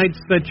last night's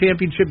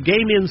championship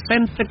game in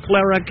Santa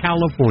Clara,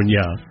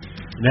 California.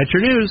 And that's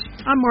your news.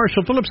 I'm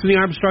Marshall Phillips in the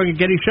Armstrong and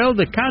Getty Show,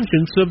 the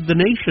conscience of the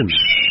nation.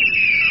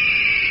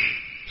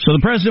 So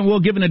the president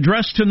will give an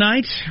address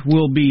tonight.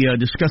 We'll be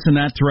discussing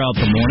that throughout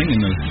the morning,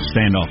 and the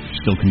standoff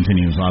still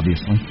continues,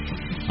 obviously.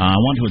 I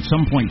want to, at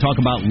some point, talk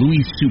about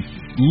Louis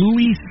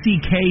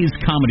C.K.'s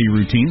comedy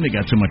routine that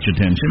got so much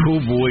attention.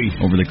 Oh, boy.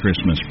 Over the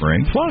Christmas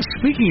break. Plus,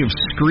 speaking of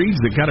screeds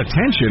that got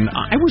attention,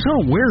 I was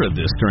unaware of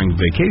this during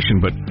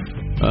vacation, but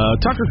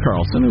Tucker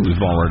Carlson, who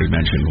we've already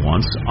mentioned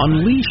once,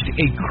 unleashed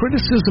a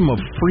criticism of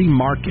free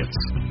markets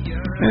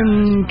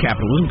and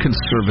capitalism,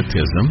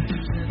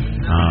 conservatism.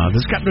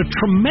 There's gotten a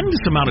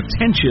tremendous amount of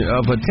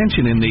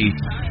attention in the,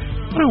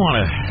 I don't want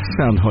to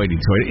sound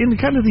hoity-toity, in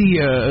kind of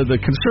the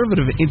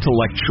conservative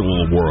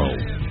intellectual world,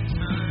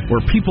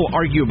 where people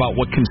argue about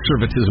what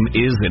conservatism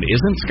is and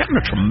isn't. It's gotten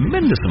a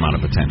tremendous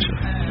amount of attention.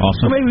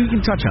 Awesome. So maybe we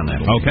can touch on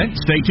that a little bit.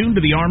 Stay tuned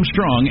to the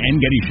Armstrong and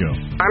Getty Show.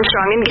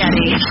 Armstrong and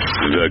Getty.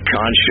 The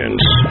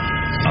conscience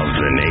of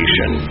the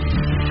nation.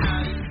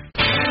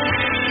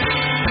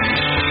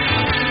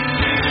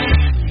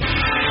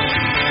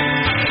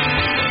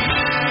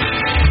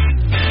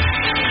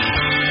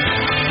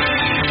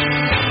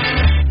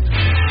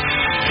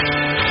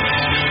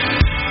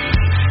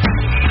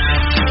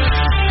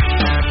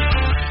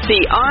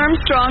 The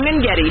Armstrong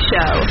and Getty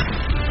Show.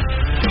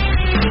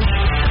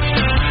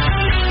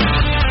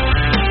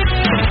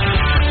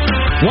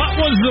 What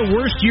was the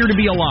worst year to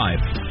be alive?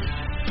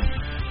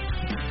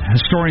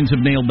 Historians have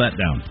nailed that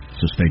down,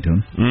 so stay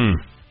tuned.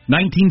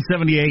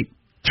 1978.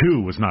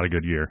 2 was not a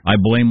good year. I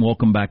blame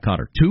Welcome Back,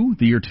 Kotter. 2?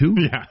 The year 2?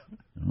 Yeah.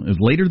 It was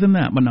later than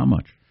that, but not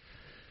much.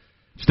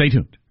 Stay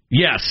tuned.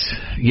 Yes.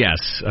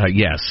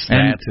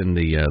 That and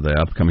the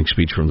upcoming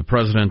speech from the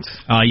president.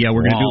 We're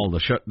going to do the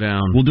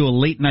shutdown. We'll do a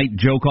late night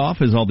joke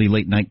off as all the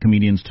late night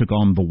comedians took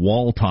on the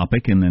wall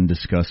topic, and then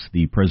discuss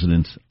the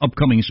president's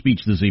upcoming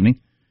speech this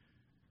evening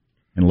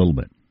in a little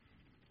bit.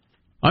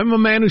 I'm a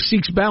man who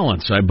seeks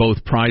balance. I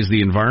both prize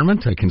the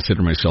environment. I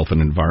consider myself an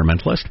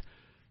environmentalist.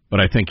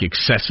 But I think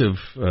excessive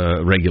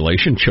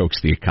regulation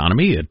chokes the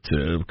economy. It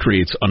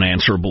creates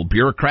unanswerable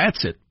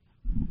bureaucrats. It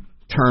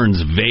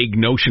turns vague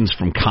notions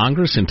from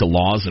Congress into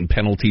laws and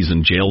penalties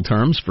and jail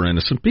terms for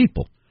innocent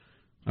people.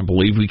 I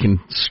believe we can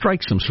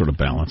strike some sort of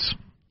balance.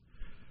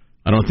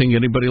 I don't think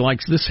anybody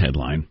likes this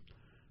headline.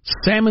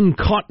 Salmon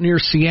caught near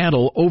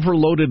Seattle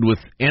overloaded with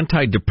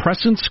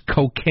antidepressants,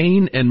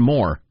 cocaine, and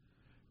more.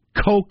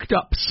 Coked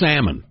up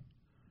salmon.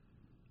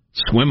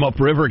 Swim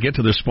upriver, get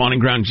to their spawning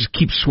ground, just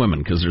keep swimming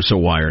because they're so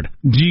wired.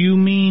 Do you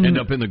mean... End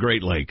up in the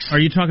Great Lakes. Are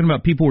you talking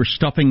about people who are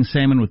stuffing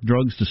salmon with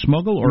drugs to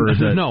smuggle, or is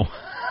that... No.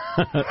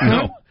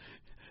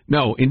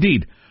 No,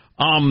 indeed.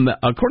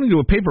 According to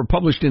a paper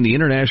published in the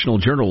International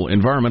Journal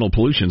Environmental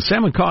Pollution,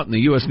 salmon caught in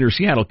the U.S. near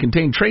Seattle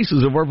contained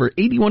traces of over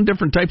 81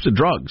 different types of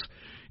drugs,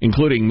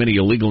 including many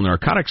illegal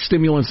narcotics,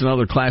 stimulants, and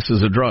other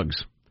classes of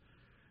drugs.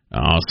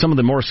 Some of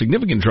the more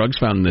significant drugs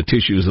found in the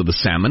tissues of the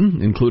salmon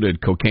included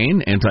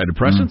cocaine,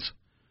 antidepressants,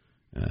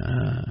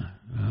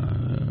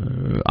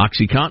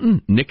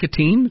 OxyContin,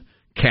 nicotine,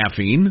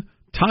 caffeine,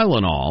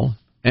 Tylenol,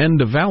 and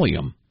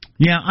Valium.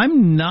 Yeah,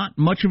 I'm not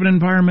much of an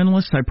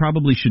environmentalist. I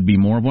probably should be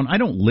more of one. I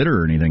don't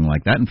litter or anything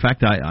like that. In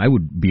fact, I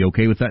would be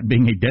okay with that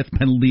being a death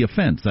penalty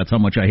offense. That's how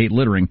much I hate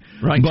littering.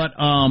 Right. But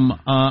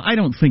I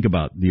don't think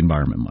about the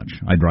environment much.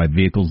 I drive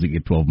vehicles that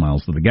get 12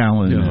 miles to the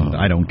gallon, and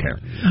I don't care,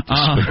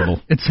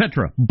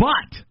 etc.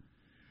 But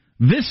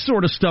this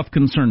sort of stuff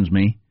concerns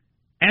me.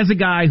 As a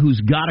guy who's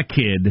got a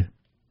kid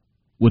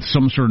with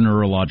some sort of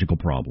neurological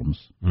problems.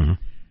 Mm-hmm.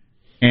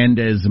 And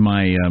as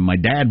my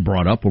dad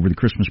brought up over the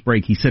Christmas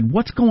break, he said,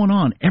 what's going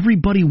on?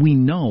 Everybody we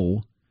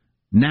know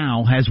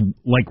now has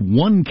like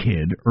one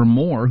kid or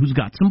more who's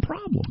got some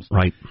problems.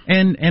 Right.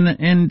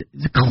 And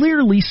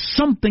clearly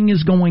something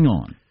is going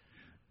on.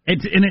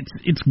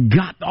 It's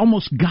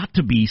almost got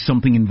to be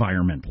something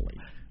environmentally.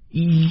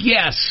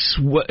 Yes,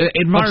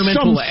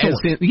 environmental.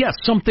 Yes,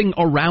 something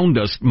around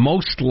us,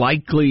 most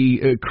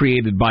likely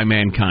created by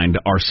mankind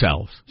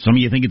ourselves. Some of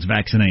you think it's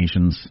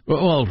vaccinations.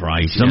 Well,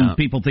 right. Some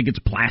people think it's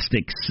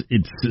plastics.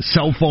 It's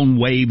cell phone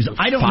waves.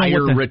 I don't Fire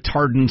know what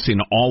retardants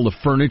in all the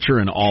furniture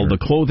and all the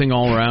clothing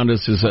all around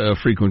us is a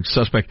frequent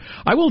suspect.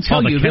 I will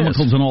tell you all the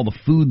chemicals in all the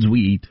foods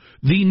we eat.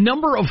 The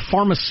number of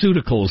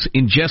pharmaceuticals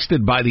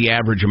ingested by the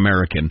average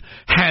American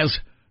has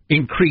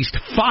increased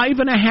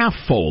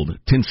 5.5-fold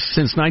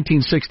since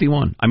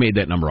 1961. I made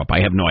that number up.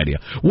 I have no idea.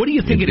 What do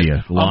you think it is?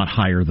 A lot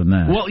higher than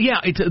that. Well, yeah,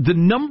 it's the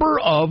number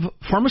of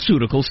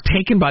pharmaceuticals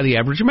taken by the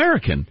average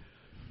American.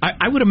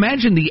 I would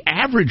imagine the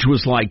average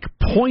was like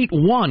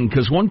 0.1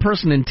 because 1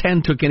 person in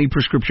 10 took any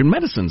prescription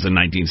medicines in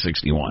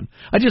 1961.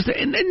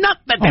 Not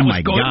that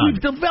was good. God.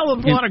 We've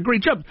developed a lot of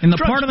great drugs. In the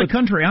part of the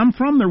country I'm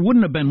from, there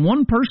wouldn't have been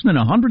 1 person in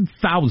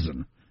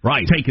 100,000.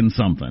 Right. Taking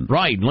something.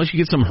 Right, unless you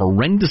get some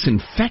horrendous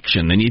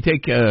infection and you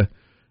take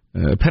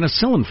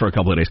penicillin for a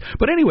couple of days.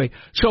 But anyway,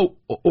 so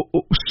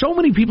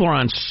many people are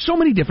on so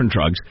many different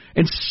drugs,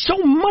 and so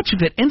much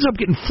of it ends up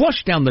getting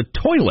flushed down the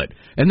toilet.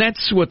 And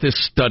that's what this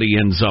study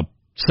ends up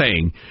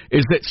saying,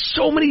 is that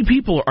so many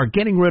people are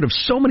getting rid of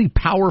so many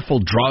powerful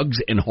drugs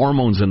and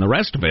hormones and the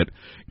rest of it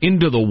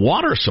into the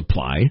water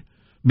supply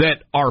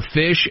that our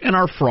fish and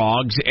our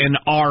frogs and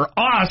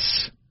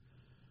us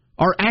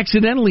are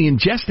accidentally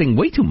ingesting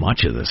way too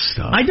much of this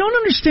stuff. I don't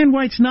understand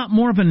why it's not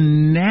more of a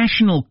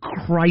national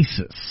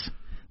crisis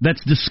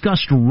that's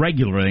discussed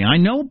regularly. I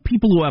know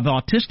people who have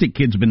autistic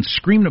kids have been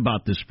screaming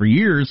about this for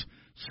years.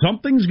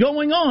 Something's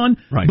going on,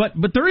 right.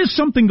 but there is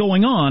something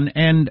going on,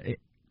 and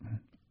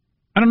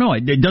I don't know.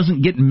 It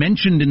doesn't get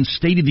mentioned in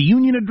State of the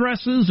Union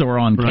addresses or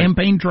on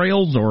campaign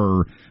trails,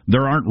 or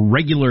there aren't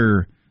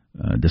regular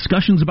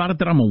discussions about it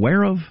that I'm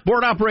aware of.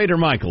 Board operator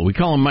Michael. We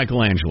call him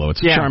Michelangelo.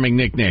 It's a charming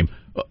nickname.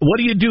 What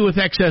do you do with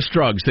excess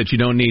drugs that you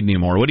don't need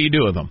anymore? What do you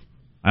do with them?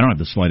 I don't have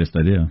the slightest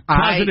idea.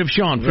 Positive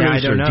Sean, producer.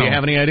 I don't know. Do you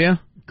have any idea?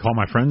 Call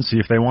my friends, see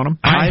if they want them.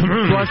 I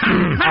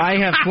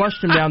have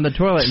flushed them down the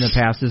toilet in the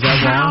past. Is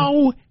that wrong?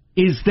 How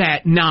is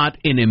that not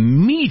an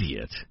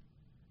immediate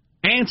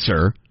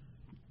answer?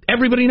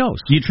 Everybody knows.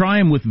 You try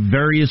them with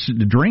various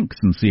drinks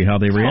and see how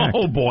they react.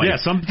 Oh, boy. Yeah,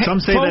 some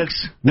say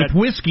folks, with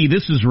whiskey,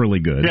 this is really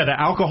good. Yeah, the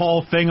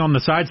alcohol thing on the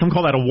side, some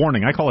call that a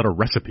warning. I call it a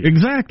recipe.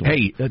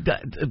 Exactly. Hey,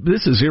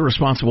 this is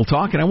irresponsible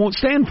talk, and I won't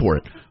stand for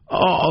it.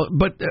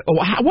 But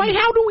how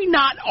do we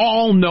not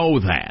all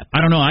know that?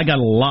 I don't know. I got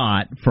a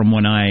lot from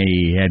when I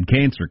had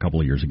cancer a couple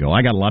of years ago.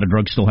 I got a lot of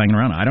drugs still hanging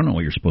around. I don't know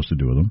what you're supposed to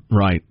do with them.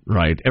 Right.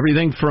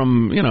 Everything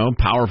from,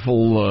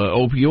 powerful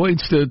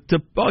opioids to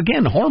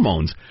again,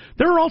 hormones.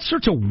 There are all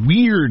sorts of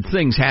weird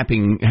things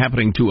happening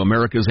to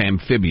America's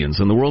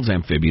amphibians and the world's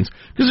amphibians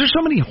because there's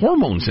so many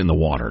hormones in the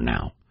water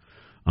now.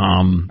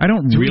 I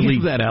don't really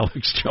that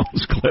Alex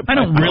Jones clip. I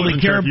don't really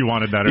care if you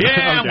wanted that.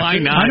 Yeah, why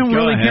not? I don't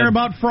really care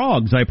about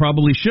frogs. I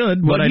probably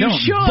should, but I don't.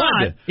 You should.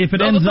 But if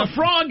it ends up, the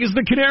frog is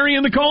the canary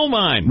in the coal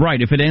mine.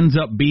 Right. If it ends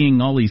up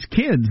being all these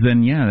kids,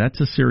 then yeah, that's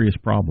a serious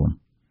problem.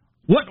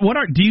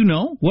 Do you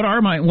know? What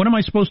am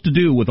I supposed to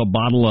do with a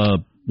bottle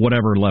of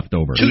whatever left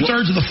over? 2/3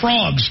 of the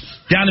frogs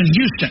down in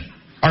Houston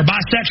are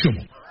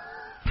bisexual.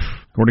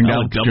 According to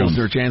Alex doubles Jones.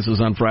 their chances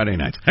on Friday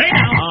nights. Hey,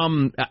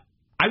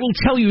 I will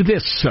tell you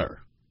this, sir.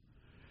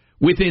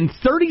 Within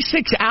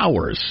 36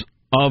 hours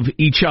of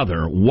each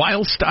other,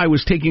 whilst I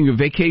was taking a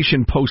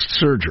vacation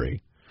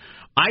post-surgery,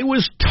 I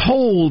was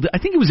told, I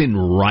think it was in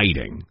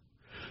writing,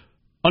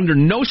 under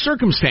no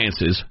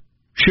circumstances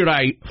should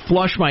I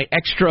flush my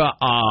extra,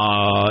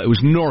 it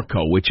was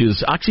Norco, which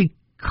is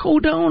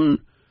oxycodone.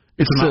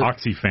 It's in the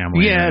Oxy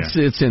family. Yeah,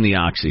 it's in the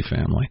Oxy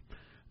family,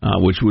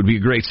 which would be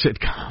a great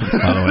sitcom,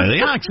 by the way,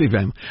 the Oxy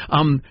family.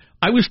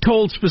 I was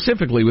told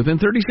specifically within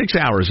 36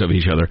 hours of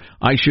each other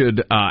I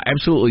should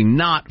absolutely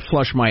not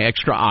flush my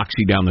extra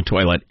Oxy down the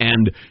toilet,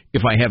 and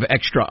if I have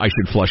extra, I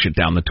should flush it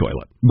down the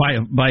toilet.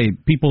 By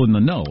people in the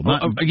know.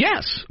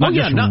 Yes. Not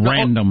just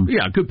random.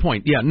 Yeah, good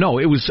point. Yeah, no,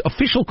 it was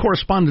official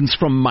correspondence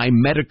from my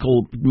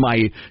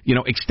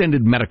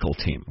extended medical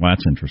team. Well,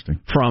 that's interesting.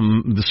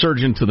 From the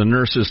surgeon to the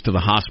nurses to the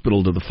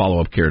hospital to the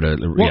follow-up care to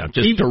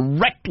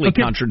directly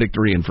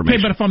contradictory information.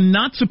 Okay, but if I'm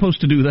not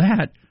supposed to do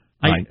that,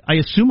 I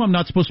assume I'm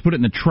not supposed to put it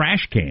in the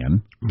trash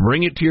can.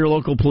 Bring it to your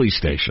local police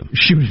station.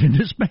 Shoot it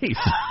into space.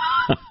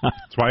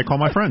 That's why I call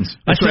my friends.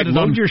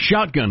 Load your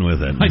shotgun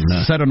with it. I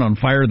set it on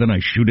fire, then I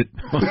shoot it.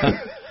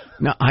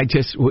 No, I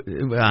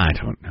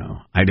don't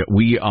know.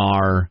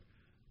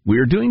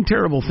 We're doing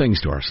terrible things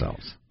to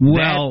ourselves.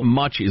 Well, that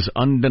much is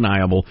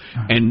undeniable.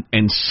 And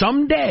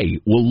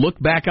someday we'll look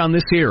back on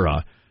this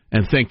era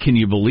and think, can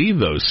you believe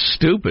those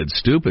stupid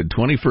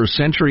 21st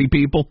century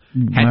people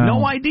had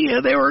no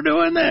idea they were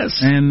doing this?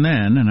 And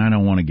then, and I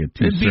don't want to get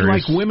too serious. It'd be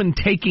like women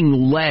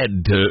taking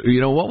lead to,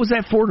 what was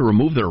that for? To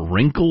remove their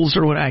wrinkles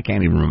or what? I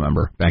can't even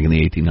remember. Back in the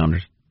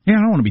 1800s. Yeah,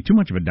 I don't want to be too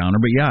much of a downer,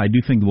 but yeah, I do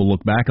think we'll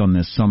look back on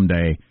this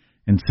someday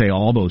and say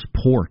all those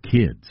poor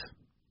kids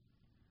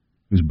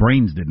whose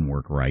brains didn't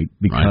work right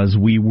because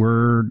we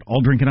were all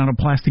drinking out of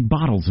plastic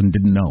bottles and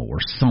didn't know,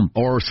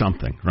 or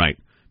something. Right.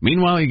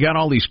 Meanwhile, you got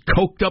all these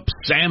coked up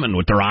salmon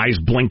with their eyes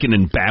blinking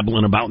and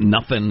babbling about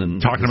nothing and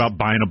talking about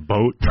buying a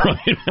boat.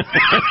 Right.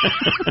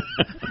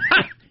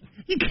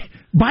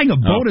 Buying a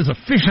boat as a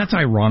fish, that's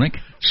ironic.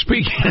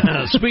 Speaking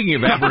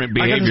of aberrant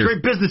behavior. I got this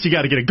great business you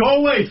got to get it.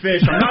 Go away,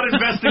 fish. I'm not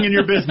investing in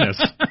your business.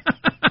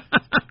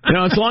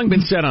 It's long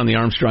been said on the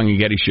Armstrong and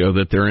Getty show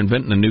that they're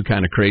inventing a new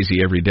kind of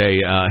crazy every day.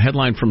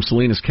 Headline from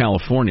Salinas,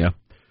 California.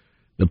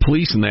 The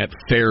police in that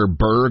fair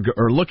burg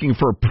are looking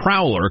for a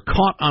prowler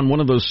caught on one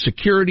of those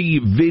security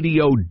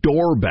video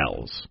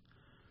doorbells.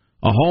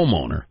 A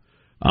homeowner.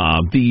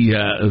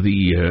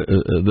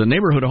 The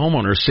neighborhood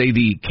homeowners say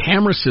the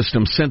camera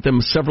system sent them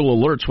several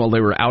alerts while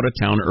they were out of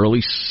town early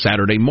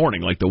Saturday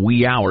morning, like the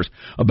wee hours,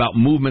 about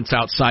movements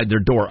outside their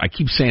door. I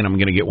keep saying I'm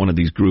going to get one of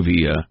these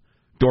groovy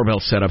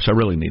doorbell setups. I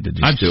really need to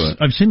just do it.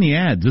 I've seen the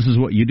ads. This is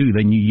what you do.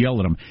 Then you yell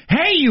at them,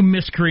 "Hey, you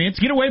miscreants,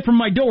 get away from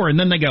my door!" And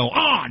then they go,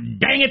 "Oh,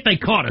 dang it, they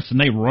caught us!" And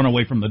they run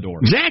away from the door.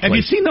 Exactly. Have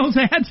you seen those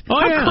ads? Oh,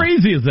 How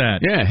crazy is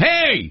that? Yeah.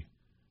 Hey,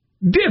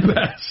 dip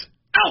us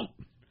out.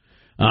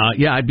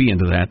 Yeah, I'd be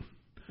into that.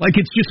 Like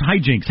it's just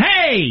hijinks.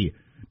 Hey,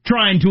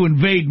 trying to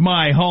invade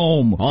my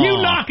home. Oh. You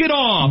knock it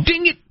off.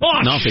 Ding it.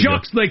 Oh, Nothing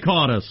shucks, they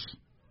caught us.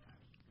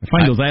 I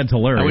find those ads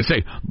hilarious. I would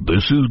say,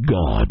 this is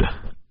God.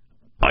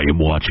 I am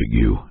watching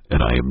you,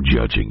 and I am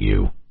judging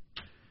you.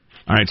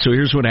 All right, so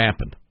here's what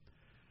happened.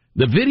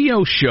 The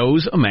video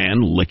shows a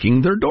man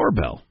licking their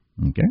doorbell.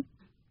 Okay.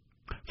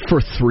 For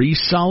 3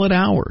 solid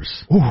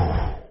hours.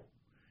 Ooh.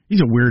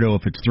 He's a weirdo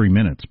if it's 3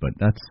 minutes, but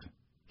that's...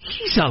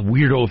 He's a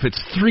weirdo if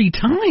it's 3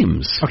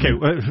 times. Okay,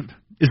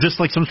 is this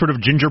like some sort of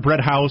gingerbread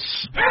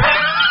house,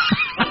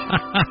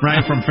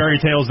 right, from fairy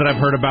tales that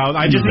I've heard about?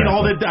 I just need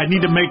all that. I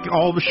need to make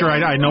all sure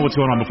I know what's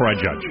going on before I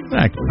judge.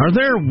 Exactly. Are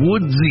there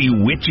woodsy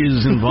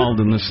witches involved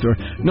in this story?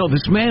 No,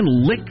 this man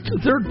licked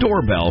their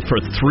doorbell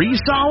for 3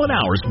 solid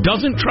hours,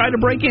 doesn't try to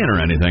break in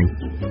or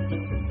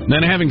anything.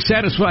 Then having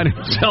satisfied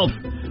himself,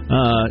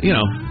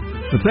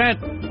 with that,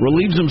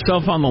 relieves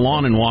himself on the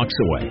lawn and walks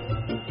away.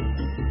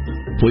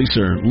 Police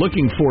are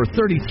looking for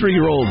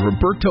 33-year-old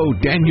Roberto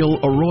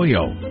Daniel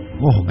Arroyo.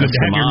 Oh, good to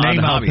have your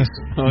name out there.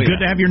 Oh, yeah.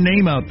 Good to have your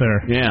name out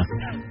there. Yeah.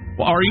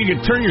 Well, or you can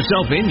turn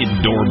yourself in, you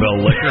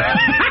doorbell licker.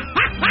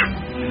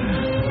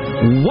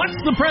 What's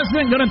the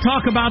president going to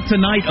talk about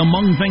tonight?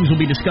 Among things we'll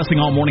be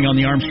discussing all morning on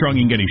the Armstrong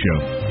and Getty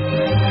Show.